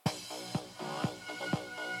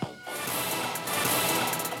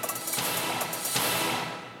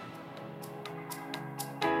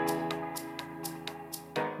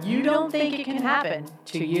don't think it can happen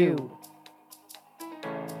to you.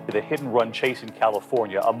 The hit-and-run chase in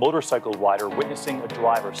California, a motorcycle rider witnessing a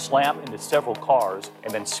driver slam into several cars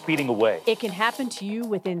and then speeding away. It can happen to you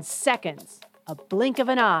within seconds, a blink of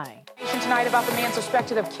an eye. Tonight about the man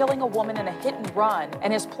suspected of killing a woman in a hit-and-run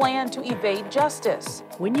and his plan to evade justice.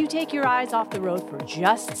 When you take your eyes off the road for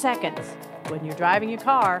just seconds, when you're driving your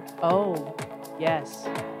car, oh, yes,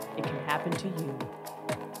 it can happen to you.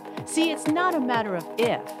 See, it's not a matter of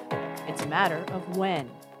if, it's a matter of when.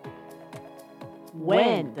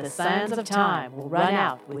 When the sands of time will run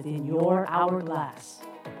out within your hourglass.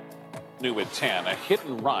 New at 10, a hit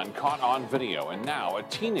and run caught on video, and now a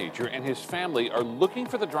teenager and his family are looking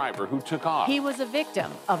for the driver who took off. He was a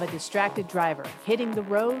victim of a distracted driver hitting the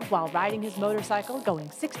road while riding his motorcycle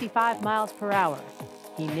going 65 miles per hour.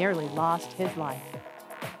 He nearly lost his life.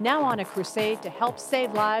 Now on a crusade to help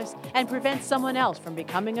save lives and prevent someone else from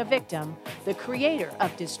becoming a victim, the creator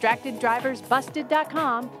of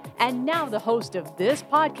DistractedDriversBusted.com and now the host of this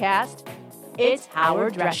podcast, it's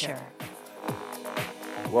Howard Drescher.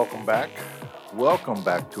 Welcome back. Welcome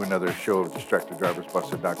back to another show of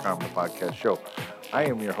DistractedDriversBusted.com, the podcast show. I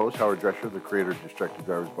am your host, Howard Drescher, the creator of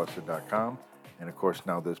DistractedDriversBusted.com, and of course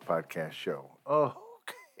now this podcast show.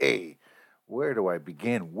 Okay. Where do I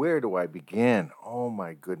begin? Oh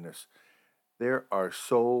my goodness. There are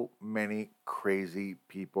so many crazy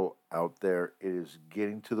people out there. It is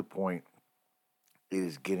getting to the point, it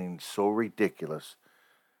is getting so ridiculous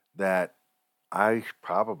that I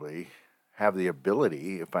probably have the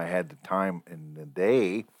ability, if I had the time in the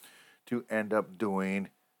day, to end up doing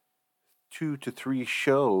 2 to 3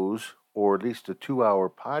 shows, or at least a 2-hour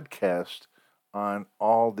podcast on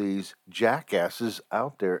all these jackasses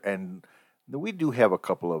out there. And we do have a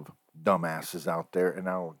couple of dumbasses out there, and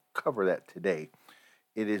I'll cover that today.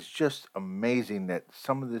 It is just amazing that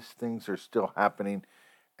some of these things are still happening,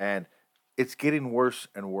 and it's getting worse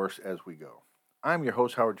and worse as we go. I'm your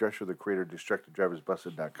host, Howard Drescher, the creator of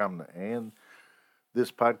DistractedDriversBusted.com and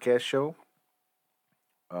this podcast show.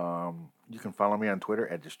 You can follow me on Twitter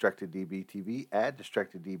at DistractedDBTV,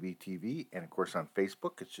 and of course on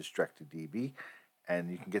Facebook, it's DistractedDB.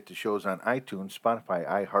 And you can get the shows on iTunes, Spotify,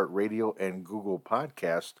 iHeartRadio, and Google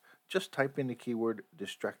Podcast. Just type in the keyword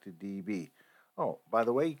DistractedDB. Oh, by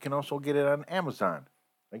the way, you can also get it on Amazon.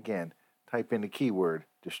 Again, type in the keyword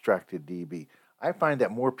DistractedDB. I find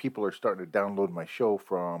that more people are starting to download my show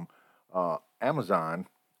from Amazon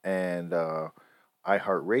and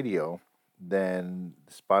iHeartRadio than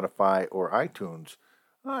Spotify or iTunes.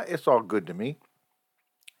 It's all good to me.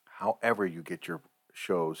 However you get your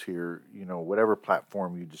shows here, whatever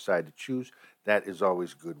platform you decide to choose, that is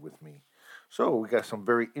always good with me. So we got some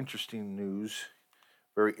very interesting news,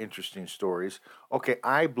 very interesting stories. Okay,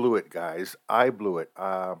 I blew it, guys. I blew it.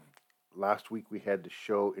 Last week we had the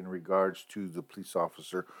show in regards to the police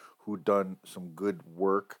officer who done some good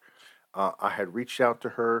work. I had reached out to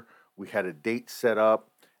her. We had a date set up,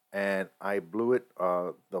 and I blew it.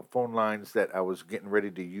 The phone lines that I was getting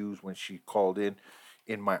ready to use when she called in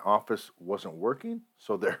my office wasn't working,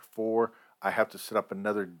 so therefore I have to set up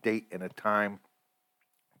another date and a time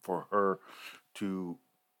for her to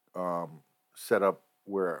set up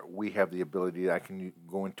where we have the ability, I can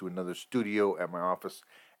go into another studio at my office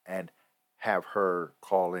and have her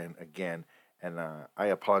call in again. And I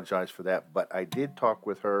apologize for that, but I did talk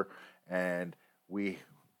with her and we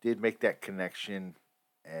did make that connection,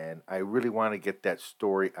 and I really want to get that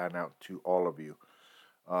story on out to all of you.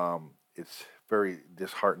 It's very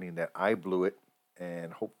disheartening that I blew it,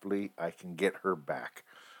 and hopefully I can get her back.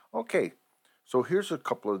 Okay, so here's a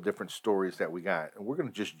couple of different stories that we got, and we're going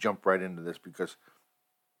to just jump right into this because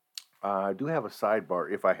I do have a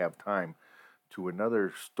sidebar, if I have time, to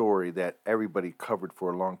another story that everybody covered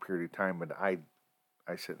for a long period of time, but I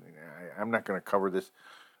said, I'm not going to cover this.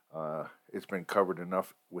 It's been covered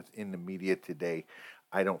enough within the media today.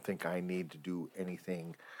 I don't think I need to do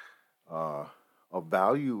anything of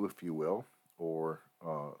value, if you will, or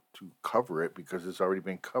to cover it because it's already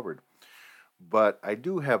been covered. But I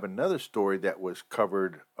do have another story that was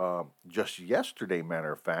covered just yesterday,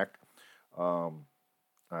 matter of fact, on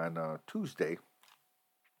Tuesday.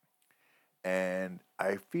 And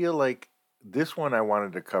I feel like this one I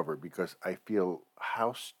wanted to cover because I feel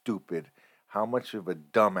how stupid, how much of a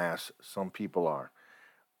dumbass some people are.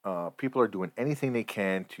 People are doing anything they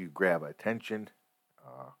can to grab attention.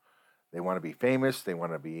 They want to be famous. They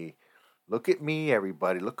want to be, look at me,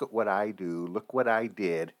 everybody. Look at what I do. Look what I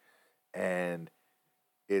did. And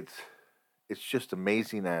it's just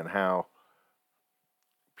amazing on how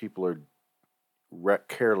people are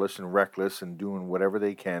careless and reckless and doing whatever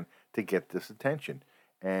they can to get this attention.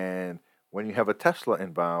 And when you have a Tesla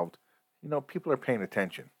involved, people are paying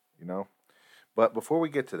attention, But before we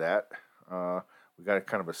get to that, we got a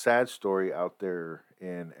kind of a sad story out there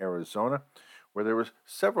in Arizona, where there was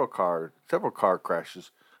several car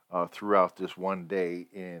crashes throughout this one day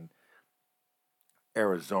in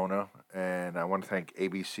Arizona, and I want to thank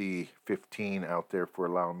ABC 15 out there for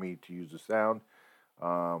allowing me to use the sound.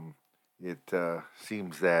 It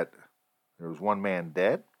seems that there was one man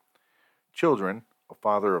dead, children, a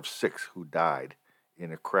father of 6 who died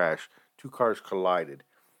in a crash. 2 cars collided,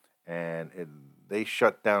 and they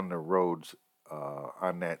shut down the roads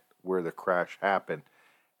on that where the crash happened,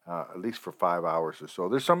 at least for 5 hours or so.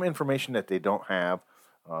 There's some information that they don't have.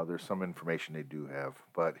 There's some information they do have.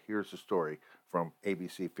 But here's the story from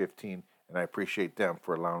ABC 15, and I appreciate them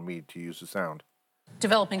for allowing me to use the sound.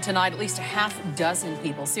 Developing tonight, at least a half dozen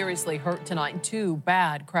people seriously hurt tonight in 2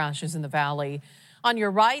 bad crashes in the valley. On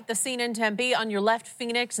your right, the scene in Tempe. On your left,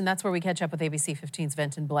 Phoenix, and that's where we catch up with ABC 15's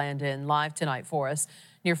Venton Blandon live tonight for us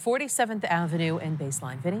near 47th Avenue and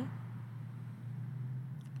Baseline. Vinny?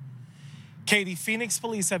 Katie, Phoenix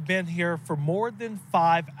police have been here for more than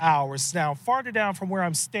 5 hours. Now, farther down from where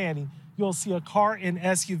I'm standing, you'll see a car and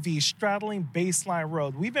SUV straddling Baseline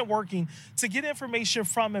Road. We've been working to get information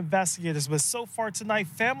from investigators, but so far tonight,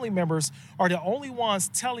 family members are the only ones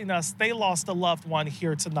telling us they lost a loved one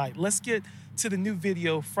here tonight. Let's get to the new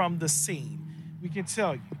video from the scene. We can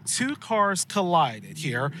tell you 2 cars collided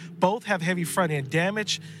here. Both have heavy front end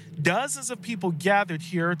damage. Dozens of people gathered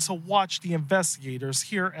here to watch the investigators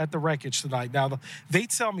here at the wreckage tonight. Now, they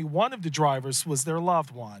tell me one of the drivers was their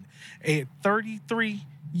loved one, a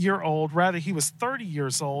 33-year-old. Rather, he was 30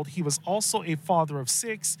 years old. He was also a father of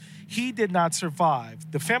 6. He did not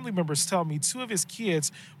survive. The family members tell me 2 of his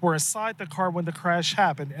kids were inside the car when the crash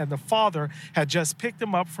happened, and the father had just picked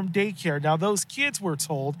them up from daycare. Now, those kids, we're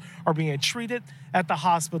told, are being treated at the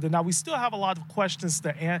hospital. Now, we still have a lot of questions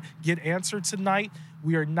to get answered tonight.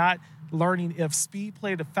 We are not learning if speed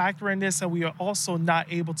played a factor in this, and we are also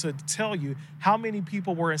not able to tell you how many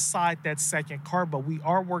people were inside that second car, but we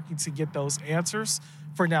are working to get those answers.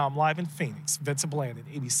 For now, I'm live in Phoenix. Vincent Blandon,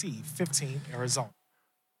 ABC 15, Arizona.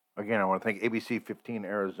 Again, I want to thank ABC 15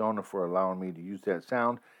 Arizona for allowing me to use that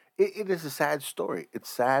sound. It is a sad story. It's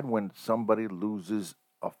sad when somebody loses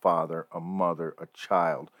a father, a mother, a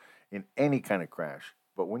child in any kind of crash.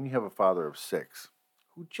 But when you have a father of 6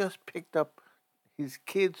 who just picked up his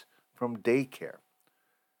kids from daycare.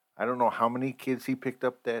 I don't know how many kids he picked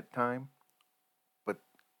up that time, but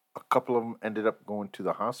a couple of them ended up going to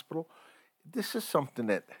the hospital. This is something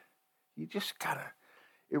that you just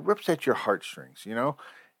it rips at your heartstrings,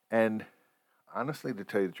 And honestly, to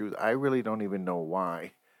tell you the truth, I really don't even know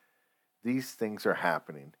why these things are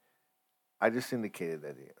happening. I just indicated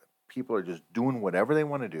that people are just doing whatever they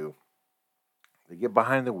want to do. They get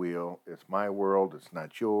behind the wheel. It's my world. It's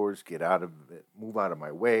not yours. Get out of it. Move out of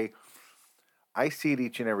my way. I see it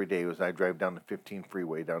each and every day as I drive down the 15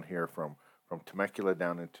 freeway down here from Temecula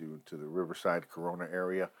down into the Riverside, Corona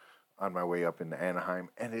area on my way up into Anaheim.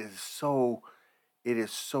 And it is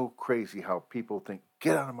so crazy how people think,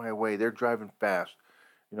 get out of my way. They're driving fast,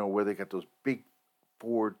 where they got those big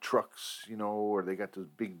Ford trucks, or they got those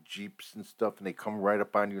big Jeeps and stuff, and they come right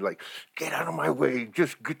up on you like, get out of my way,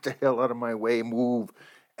 just get the hell out of my way, move.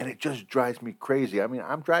 And it just drives me crazy. I mean,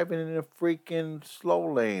 I'm driving in a freaking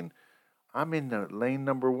slow lane. I'm in the lane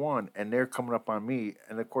number 1, and they're coming up on me.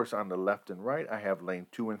 And, of course, on the left and right, I have lane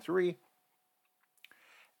 2 and 3.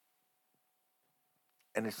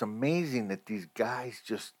 And it's amazing that these guys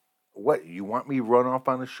just, what, you want me to run off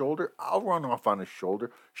on the shoulder? I'll run off on the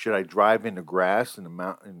shoulder. Should I drive in the grass, in the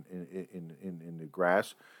mountain, in the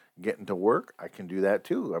grass, getting to work? I can do that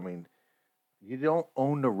too. I mean, you don't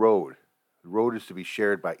own the road. The road is to be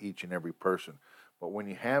shared by each and every person. But when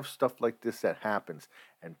you have stuff like this that happens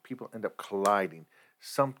and people end up colliding,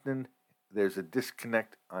 there's a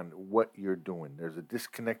disconnect on what you're doing. There's a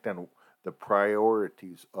disconnect on the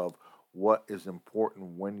priorities of what is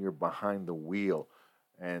important when you're behind the wheel.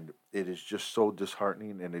 And it is just so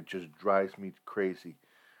disheartening, and it just drives me crazy.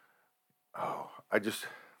 It just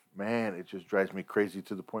drives me crazy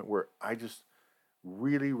to the point where I just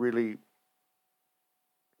really, really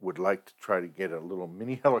would like to try to get a little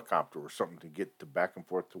mini helicopter or something to get back and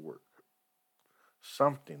forth to work.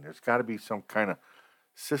 Something. There's got to be some kind of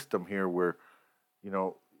system here where,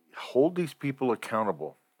 hold these people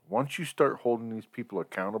accountable. Once you start holding these people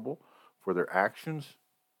accountable for their actions,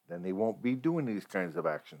 then they won't be doing these kinds of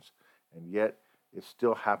actions. And yet, it's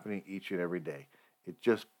still happening each and every day. It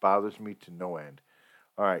just bothers me to no end.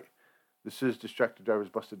 All right, this is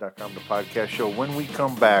DistractedDriversBusted.com, the podcast show. When we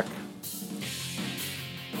come back,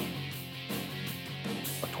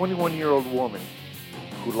 a 21-year-old woman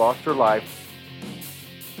who lost her life.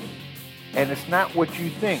 And it's not what you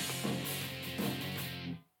think.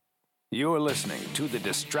 You're listening to the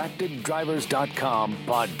DistractedDrivers.com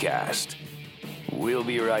podcast. We'll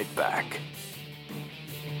be right back.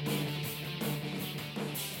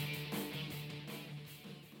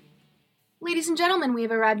 Ladies and gentlemen, we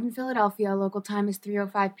have arrived in Philadelphia. Local time is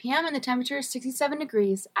 3:05 p.m. and the temperature is 67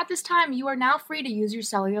 degrees. At this time, you are now free to use your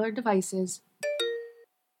cellular devices.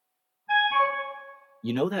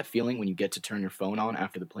 You know that feeling when you get to turn your phone on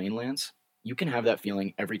after the plane lands? You can have that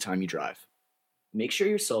feeling every time you drive. Make sure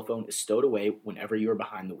your cell phone is stowed away whenever you are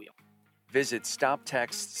behind the wheel. Visit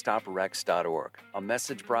StopTextStopWrecks.org. A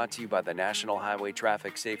message brought to you by the National Highway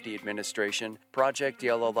Traffic Safety Administration, Project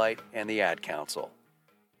Yellow Light, and the Ad Council.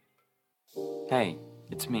 Hey,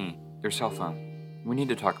 it's me, your cell phone. We need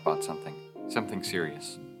to talk about something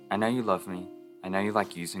serious. I know you love me, I know you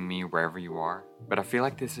like using me wherever you are, but I feel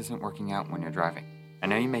like this isn't working out when you're driving. I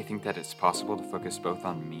know you may think that it's possible to focus both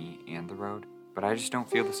on me and the road, but I just don't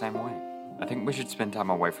feel the same way. I think we should spend time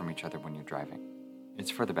away from each other when you're driving. It's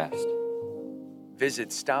for the best. Visit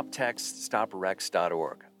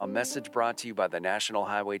StopTextStopWrecks.org. A message brought to you by the National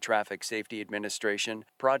Highway Traffic Safety Administration,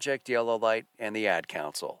 Project Yellow Light, and the Ad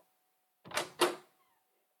Council.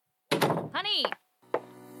 Honey,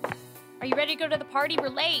 are you ready to go to the party? We're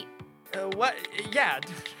late. What? Yeah,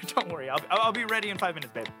 don't worry. I'll be ready in 5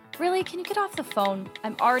 minutes, babe. Really? Can you get off the phone?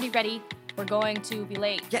 I'm already ready. We're going to be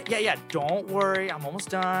late. Yeah. Don't worry. I'm almost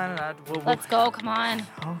done. Let's go. Come on.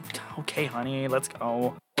 Oh, okay, honey. Let's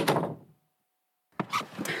go.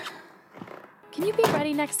 Can you be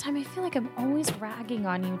ready next time? I feel like I'm always ragging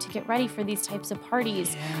on you to get ready for these types of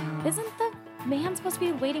parties. Yeah. Isn't the man supposed to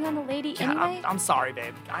be waiting on the lady anyway? I'm sorry,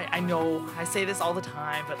 babe. I know I say this all the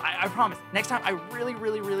time, but I promise. Next time, I really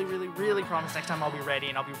promise next time I'll be ready,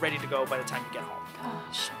 and I'll be ready to go by the time you get home.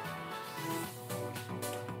 Gosh.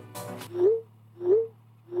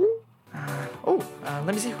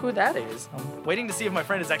 Let me see who that is. I'm waiting to see if my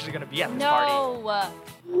friend is actually going to be at this party. No!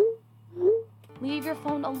 Leave your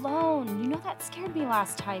phone alone. You know that scared me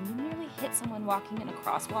last time. You nearly hit someone walking in a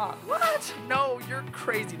crosswalk. What? No, you're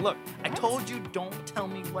crazy. Look, I told you don't tell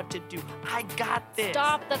me what to do. I got this.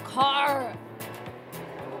 Stop the car.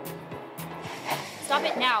 Stop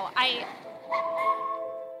it now. I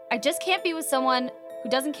just can't be with someone who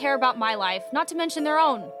doesn't care about my life, not to mention their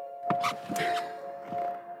own.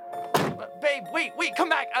 Babe, wait, come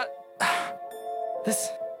back. This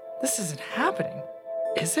isn't happening,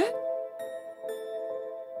 is it?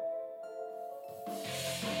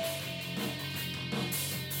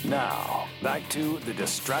 Now, back to the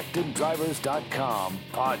DistractedDrivers.com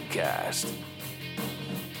podcast.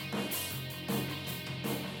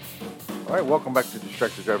 All right, welcome back to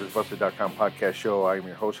DistractedDriversBusted.com podcast show. I am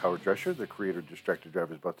your host, Howard Drescher, the creator of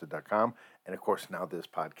DistractedDriversBusted.com, and of course, now this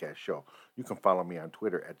podcast show. You can follow me on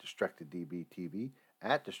Twitter at DistractedDBTV,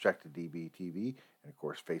 at DistractedDBTV, and of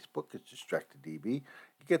course, Facebook is DistractedDB.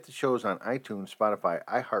 You get the shows on iTunes, Spotify,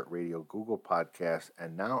 iHeartRadio, Google Podcasts,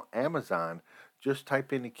 and now Amazon. Just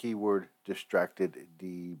type in the keyword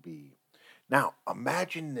DistractedDB. Now,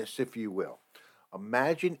 imagine this, if you will.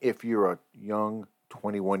 Imagine if you're a young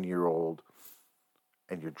 21-year-old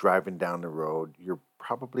and you're driving down the road. You're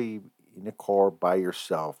probably in a car by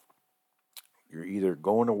yourself. You're either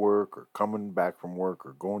going to work or coming back from work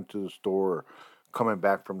or going to the store or coming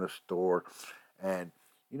back from the store. And,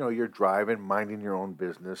 you're driving, minding your own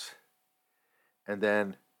business. And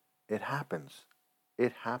then it happens.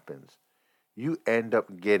 You end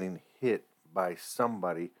up getting hit by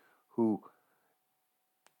somebody who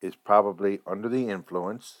is probably under the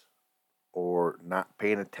influence or not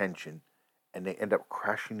paying attention, and they end up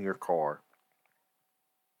crashing your car.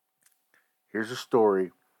 Here's a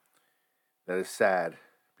story that is sad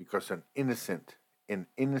because an innocent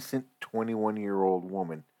 21-year-old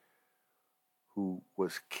woman who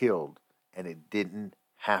was killed, and it didn't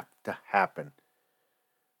have to happen.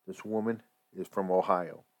 This woman is from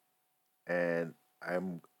Ohio, and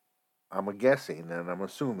I'm guessing and I'm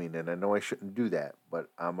assuming, and I know I shouldn't do that, but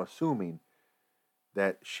I'm assuming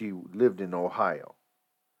that she lived in Ohio,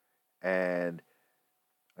 and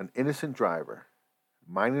an innocent driver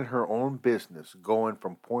minding her own business, going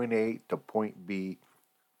from point A to point B,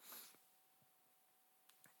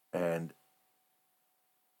 and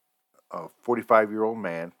a 45-year-old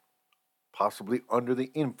man, possibly under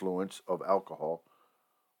the influence of alcohol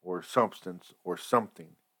or substance or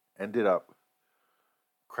something, ended up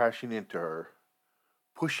crashing into her,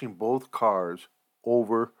 pushing both cars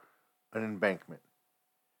over an embankment.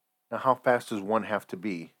 Now, how fast does one have to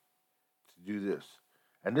be to do this?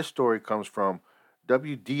 And this story comes from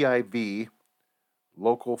WDIV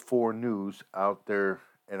Local 4 News out there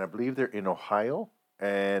and I believe they're in Ohio.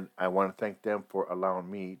 And I want to thank them for allowing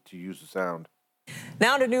me to use the sound.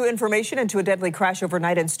 Now to new information into a deadly crash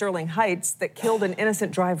overnight in Sterling Heights that killed an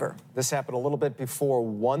innocent driver. This happened a little bit before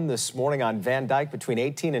 1 this morning on Van Dyke between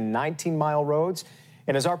 18 and 19 Mile roads.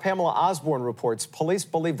 And as our Pamela Osborne reports, police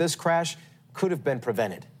believe this crash could have been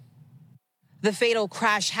prevented. The fatal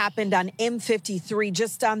crash happened on M53,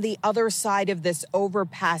 just on the other side of this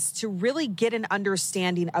overpass. To really get an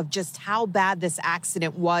understanding of just how bad this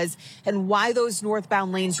accident was and why those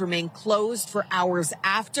northbound lanes remain closed for hours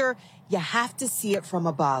after, you have to see it from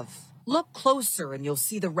above. Look closer and you'll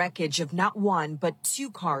see the wreckage of not one, but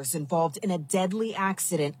two cars involved in a deadly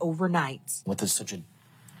accident overnight. With such a,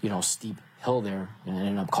 steep hill there, and it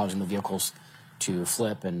ended up causing the vehicles to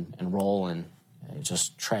flip and roll, and it's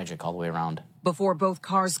just tragic all the way around. Before both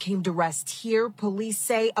cars came to rest here, police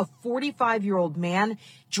say a 45-year-old man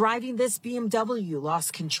driving this BMW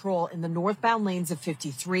lost control in the northbound lanes of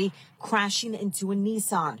 53, crashing into a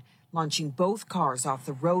Nissan, launching both cars off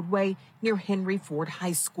the roadway near Henry Ford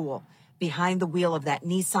High School. Behind the wheel of that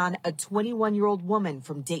Nissan, a 21-year-old woman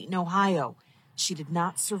from Dayton, Ohio. She did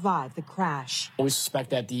not survive the crash. We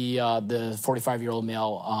suspect that the 45-year-old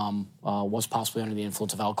male was possibly under the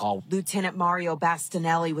influence of alcohol. Lieutenant Mario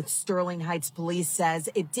Bastinelli with Sterling Heights Police says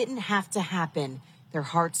it didn't have to happen. Their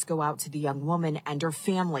hearts go out to the young woman and her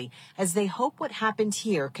family as they hope what happened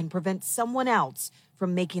here can prevent someone else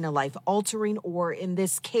from making a life-altering or, in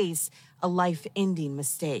this case, a life-ending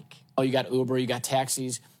mistake. Oh, you got Uber, you got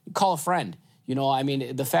taxis. You call a friend.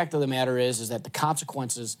 The fact of the matter is that the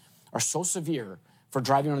consequences are so severe for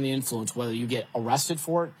driving under the influence, whether you get arrested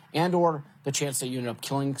for it and or the chance that you end up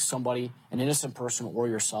killing somebody, an innocent person or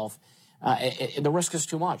yourself. The risk is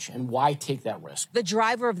too much, and why take that risk? The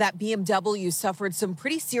driver of that BMW suffered some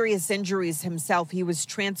pretty serious injuries himself. He was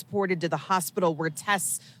transported to the hospital where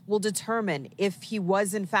tests will determine if he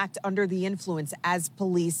was, in fact, under the influence, as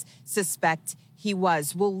police suspect he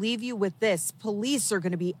was. We'll leave you with this. Police are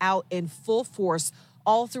going to be out in full force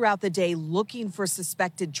all throughout the day looking for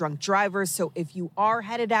suspected drunk drivers. So if you are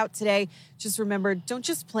headed out today, just remember, don't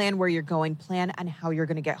just plan where you're going, plan on how you're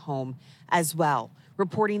going to get home as well.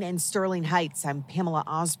 Reporting in Sterling Heights, I'm Pamela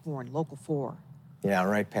Osborne, Local 4. Yeah,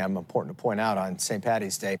 right, Pam. Important to point out on St.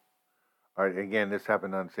 Patty's Day. All right, again, this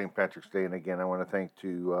happened on St. Patrick's Day, and again, I want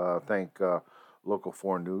to thank Local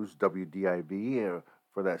 4 News, WDIB,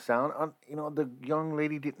 for that sound. The young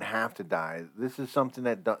lady didn't have to die. This is something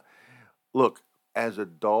that, look, as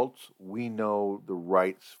adults, we know the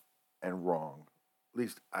rights and wrong. At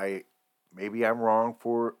least maybe I'm wrong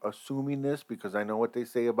for assuming this, because I know what they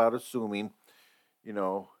say about assuming.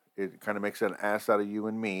 It kind of makes an ass out of you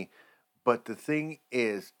and me. But the thing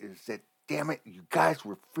is that, damn it, you guys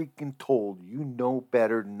were freaking told you know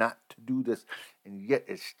better not to do this. And yet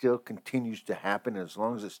it still continues to happen. And as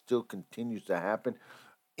long as it still continues to happen,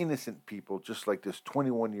 innocent people, just like this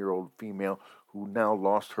 21-year-old female who now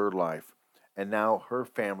lost her life. And now her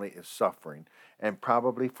family is suffering. And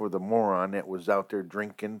probably for the moron that was out there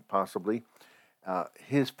drinking, possibly,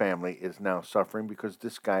 his family is now suffering because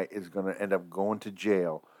this guy is going to end up going to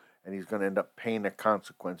jail. And he's going to end up paying the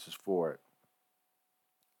consequences for it.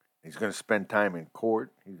 He's going to spend time in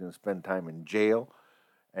court. He's going to spend time in jail.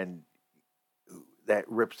 And that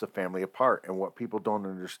rips the family apart. And what people don't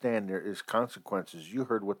understand, there is consequences. You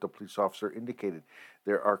heard what the police officer indicated.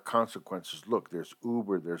 There are consequences. Look, there's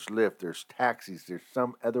Uber, there's Lyft, there's taxis, there's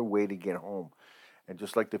some other way to get home. And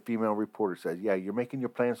just like the female reporter says, yeah, you're making your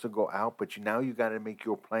plans to go out, but now you got to make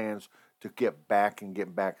your plans to get back and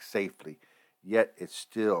get back safely. Yet it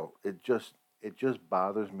just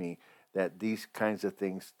bothers me that these kinds of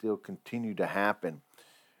things still continue to happen.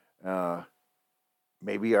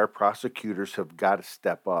 Maybe our prosecutors have got to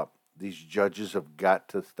step up. These judges have got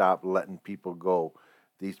to stop letting people go.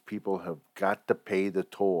 These people have got to pay the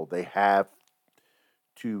toll. They have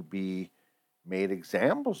to be made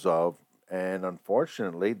examples of, and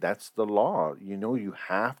unfortunately, that's the law. You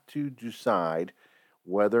have to decide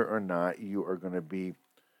whether or not you are going to be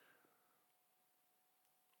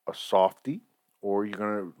a softie or you're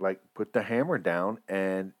going to put the hammer down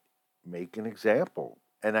and make an example.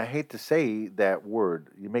 And I hate to say that word,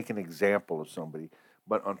 you make an example of somebody,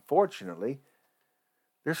 but unfortunately,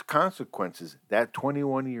 there's consequences. That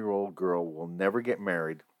 21-year-old girl will never get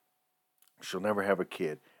married. She'll never have a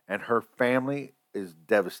kid. And her family is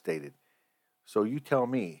devastated. So you tell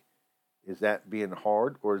me, is that being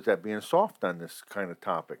hard or is that being soft on this kind of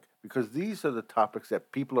topic? Because these are the topics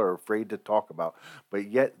that people are afraid to talk about,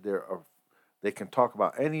 but yet they can talk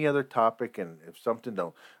about any other topic, and if something,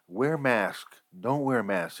 don't wear masks, don't wear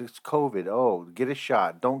masks, it's COVID, oh, get a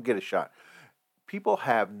shot, don't get a shot. People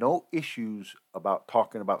have no issues about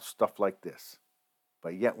talking about stuff like this.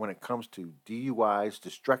 But yet when it comes to DUIs,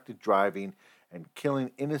 distracted driving, and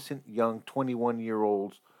killing innocent young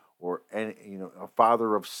 21-year-olds or a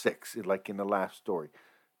father of 6, like in the last story,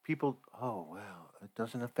 people, oh, well, it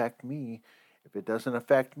doesn't affect me. If it doesn't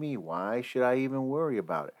affect me, why should I even worry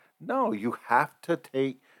about it? No, you have to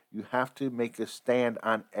make a stand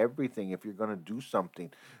on everything if you're going to do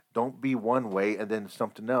something. Don't be one way and then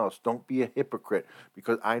something else. Don't be a hypocrite,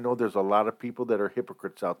 because I know there's a lot of people that are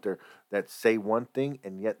hypocrites out there that say one thing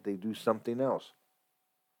and yet they do something else.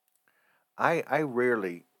 I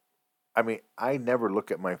never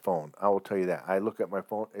look at my phone. I will tell you that. I look at my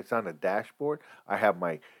phone. It's on a dashboard. I have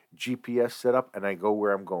my GPS set up and I go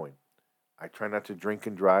where I'm going. I try not to drink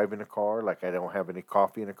and drive in a car, like I don't have any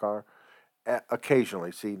coffee in a car.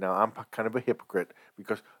 Occasionally, see, now I'm kind of a hypocrite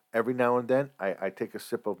because every now and then I take a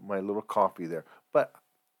sip of my little coffee there. But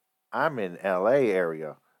I'm in LA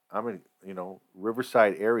area. I'm in,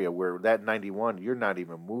 Riverside area where that 91, you're not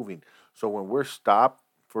even moving. So when we're stopped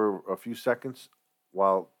for a few seconds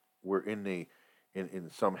while we're in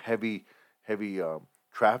some heavy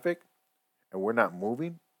traffic and we're not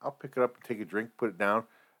moving, I'll pick it up and take a drink, put it down,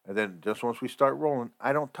 and then just once we start rolling,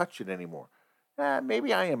 I don't touch it anymore.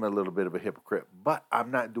 Maybe I am a little bit of a hypocrite, but I'm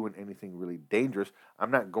not doing anything really dangerous. I'm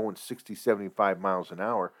not going 60, 75 miles an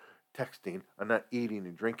hour texting. I'm not eating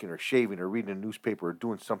and drinking or shaving or reading a newspaper or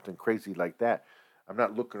doing something crazy like that. I'm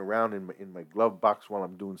not looking around in my glove box while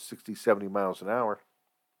I'm doing 60, 70 miles an hour.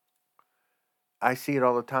 I see it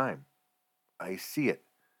all the time. I see it.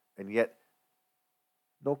 And yet,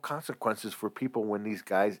 no consequences for people when these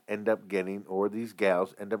guys end up getting, or these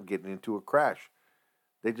gals end up getting into a crash.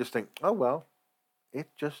 They just think, oh, well,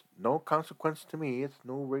 it's just no consequence to me. It's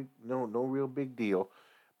no real big deal.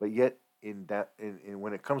 But yet,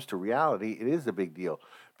 when it comes to reality, it is a big deal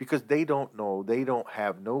because they don't know. They don't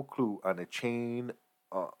have no clue on the chain,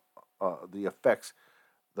 the effects,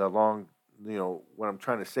 what I'm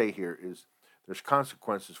trying to say here is there's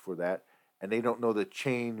consequences for that, and they don't know the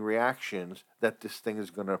chain reactions that this thing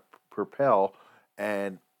is going to propel,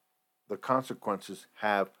 and the consequences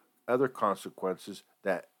have other consequences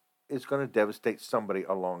that is going to devastate somebody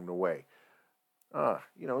along the way.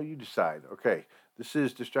 You decide. Okay, this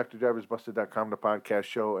is DistractedDriversBusted.com, the podcast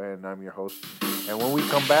show, and I'm your host. And when we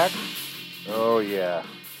come back, oh yeah,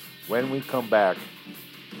 when we come back,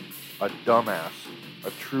 a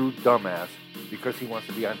true dumbass, because he wants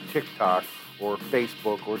to be on TikTok or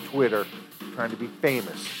Facebook or Twitter trying to be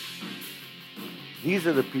famous. These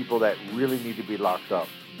are the people that really need to be locked up.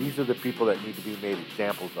 These are the people that need to be made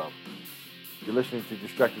examples of. You're listening to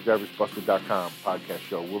DistractedDriversBusted.com podcast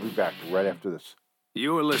show. We'll be back right after this.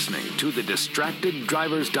 You're listening to the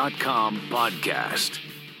DistractedDrivers.com podcast.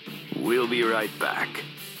 We'll be right back.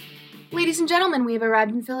 Ladies and gentlemen, we have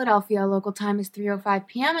arrived in Philadelphia. Local time is 3:05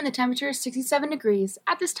 p.m. and the temperature is 67 degrees.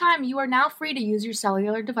 At this time, you are now free to use your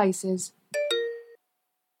cellular devices.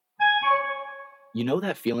 You know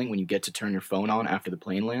that feeling when you get to turn your phone on after the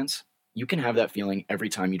plane lands? You can have that feeling every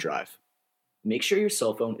time you drive. Make sure your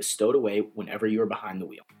cell phone is stowed away whenever you are behind the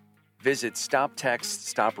wheel. Visit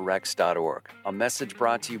StopTextStopWrecks.org. A message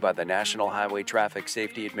brought to you by the National Highway Traffic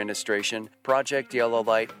Safety Administration, Project Yellow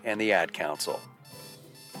Light, and the Ad Council.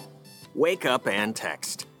 Wake up and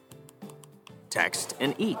text. Text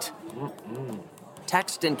and eat.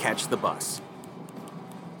 Text and catch the bus.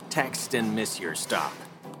 Text and miss your stop.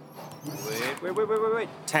 Wait.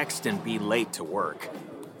 Text and be late to work.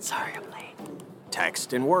 Sorry, I'm late.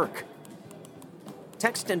 Text and work.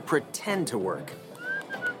 Text and pretend to work.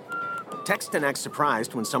 Text and act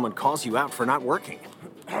surprised when someone calls you out for not working.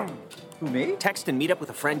 Who, me? Text and meet up with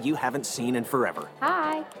a friend you haven't seen in forever.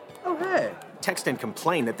 Hi. Oh, hey. Text and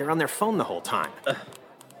complain that they're on their phone the whole time.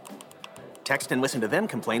 Text and listen to them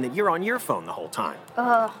complain that you're on your phone the whole time.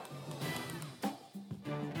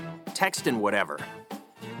 Text and whatever.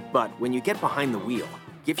 But when you get behind the wheel,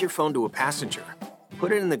 give your phone to a passenger.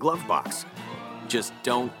 Put it in the glove box. Just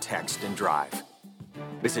don't text and drive.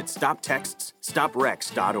 Visit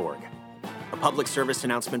StopTextsStopWrecks.org. A public service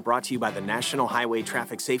announcement brought to you by the National Highway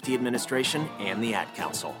Traffic Safety Administration and the Ad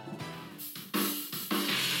Council.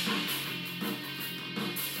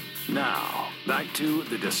 Now, back to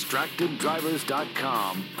the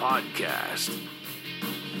DistractedDrivers.com podcast.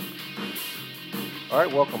 All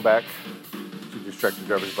right, welcome back to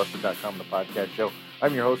DistractedDriversBusted.com, the podcast show.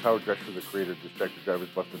 I'm your host, Howard Drescher, the creator of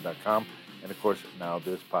DistractedDriversBusted.com, and of course, now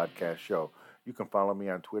this podcast show. You can follow me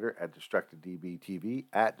on Twitter at DistractedDBTV,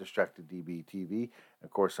 at DistractedDBTV,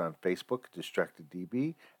 of course on Facebook,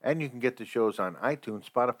 DistractedDB, and you can get the shows on iTunes,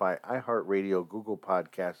 Spotify, iHeartRadio, Google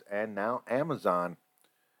Podcasts, and now Amazon.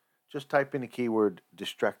 Just type in the keyword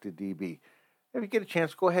DistractedDB. If you get a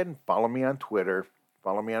chance, go ahead and follow me on Twitter.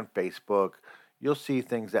 Follow me on Facebook. You'll see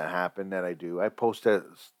things that happen that I do. I post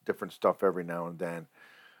different stuff every now and then.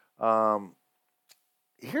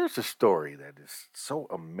 Here's a story that is so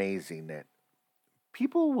amazing that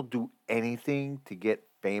people will do anything to get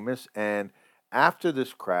famous. And after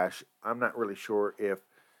this crash, I'm not really sure if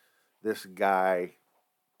this guy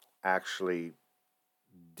actually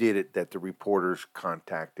did it that the reporters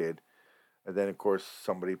contacted. And then, of course,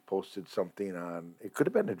 somebody posted something on, it could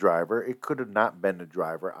have been the driver. It could have not been the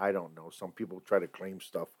driver. I don't know. Some people try to claim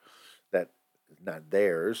stuff that is not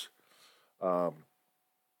theirs.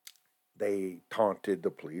 They taunted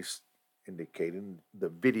the police, indicating the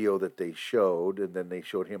video that they showed, and then they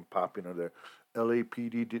showed him popping on there.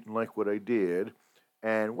 LAPD didn't like what I did.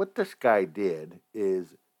 And what this guy did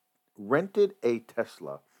is rented a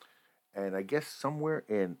Tesla, and I guess somewhere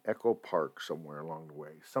in Echo Park, somewhere along the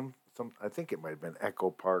way. I think it might have been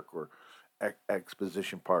Echo Park or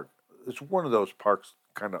Exposition Park. It's one of those parks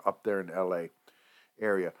kind of up there in the LA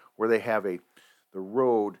area where they have the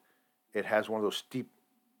road. It has one of those steep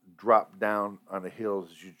drop down on the hills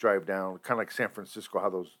as you drive down, kind of like San Francisco, how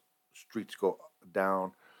those streets go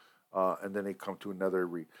down, and then they come to another.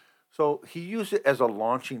 So he used it as a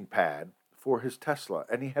launching pad for his Tesla,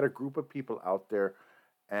 and he had a group of people out there,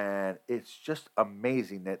 and it's just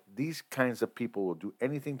amazing that these kinds of people will do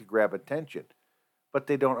anything to grab attention, but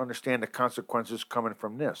they don't understand the consequences coming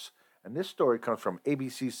from this. And this story comes from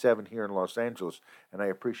ABC 7 here in Los Angeles, and I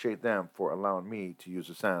appreciate them for allowing me to use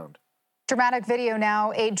the sound. Dramatic video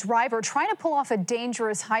now. A driver trying to pull off a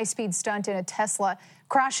dangerous high-speed stunt in a Tesla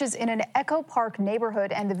crashes in an Echo Park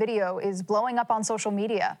neighborhood, and the video is blowing up on social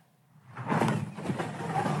media.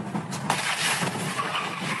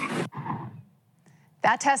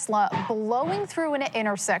 That Tesla blowing through an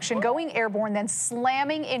intersection, going airborne, then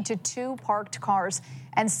slamming into two parked cars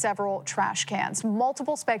and several trash cans.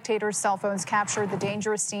 Multiple spectators' cell phones captured the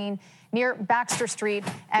dangerous scene near Baxter Street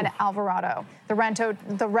and Alvarado. The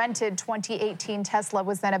rented 2018 Tesla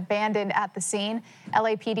was then abandoned at the scene.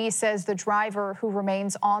 LAPD says the driver, who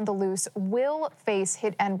remains on the loose, will face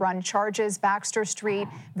hit-and-run charges. Baxter Street,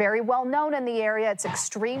 very well known in the area. It's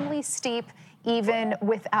extremely steep, even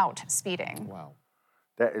without speeding. Wow.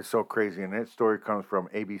 That is so crazy. And that story comes from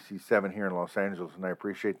ABC 7 here in Los Angeles, and I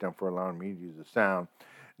appreciate them for allowing me to use the sound.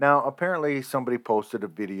 Now, apparently somebody posted a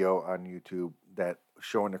video on YouTube that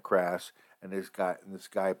showing the crash, and this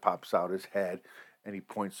guy pops out his head, and he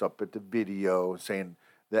points up at the video saying,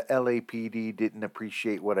 the LAPD didn't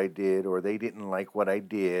appreciate what I did, or they didn't like what I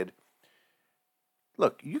did.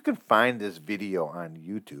 Look, you can find this video on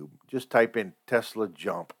YouTube. Just type in Tesla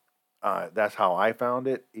jump. That's how I found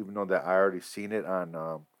it, even though that I already seen it on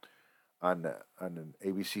the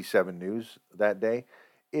ABC 7 News that day.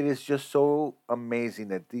 It is just so amazing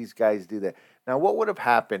that these guys do that. Now, what would have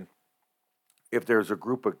happened if there's a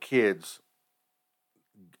group of kids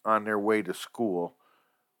on their way to school,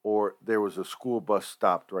 or there was a school bus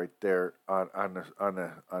stopped right there on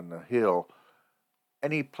the hill,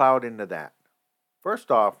 and he plowed into that? First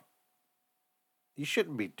off, you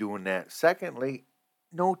shouldn't be doing that. Secondly,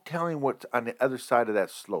 no telling what's on the other side of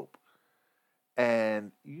that slope.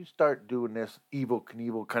 And you start doing this Evel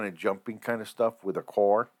Knievel kind of jumping kind of stuff with a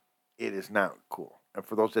car, it is not cool. And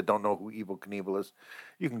for those that don't know who Evel Knievel is,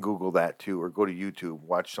 you can Google that too, or go to YouTube,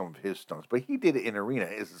 watch some of his stunts. But he did it in arena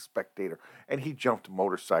as a spectator, and he jumped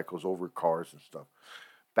motorcycles over cars and stuff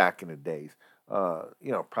back in the days.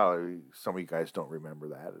 Probably some of you guys don't remember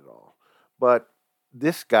that at all. But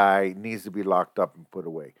this guy needs to be locked up and put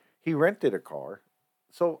away. He rented a car.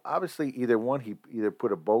 So obviously he either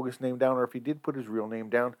put a bogus name down, or if he did put his real name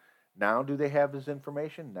down, now do they have his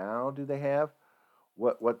information? Now do they have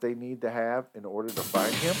what they need to have in order to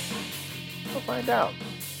find him? We'll find out.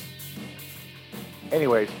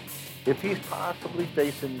 Anyways, if he's possibly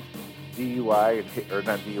facing DUI, or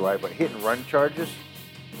not DUI, but hit and run charges,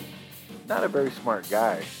 not a very smart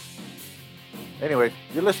guy. Anyways,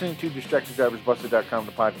 you're listening to DistractedDriversBusted.com,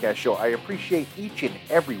 the podcast show. I appreciate each and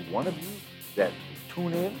every one of you that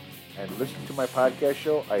tune in and listen to my podcast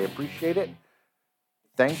show. I appreciate it.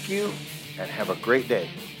 Thank you, and have a great day.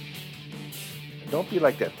 And don't be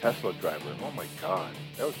like that Tesla driver. Oh my God,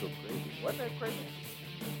 that was so crazy. Wasn't that crazy?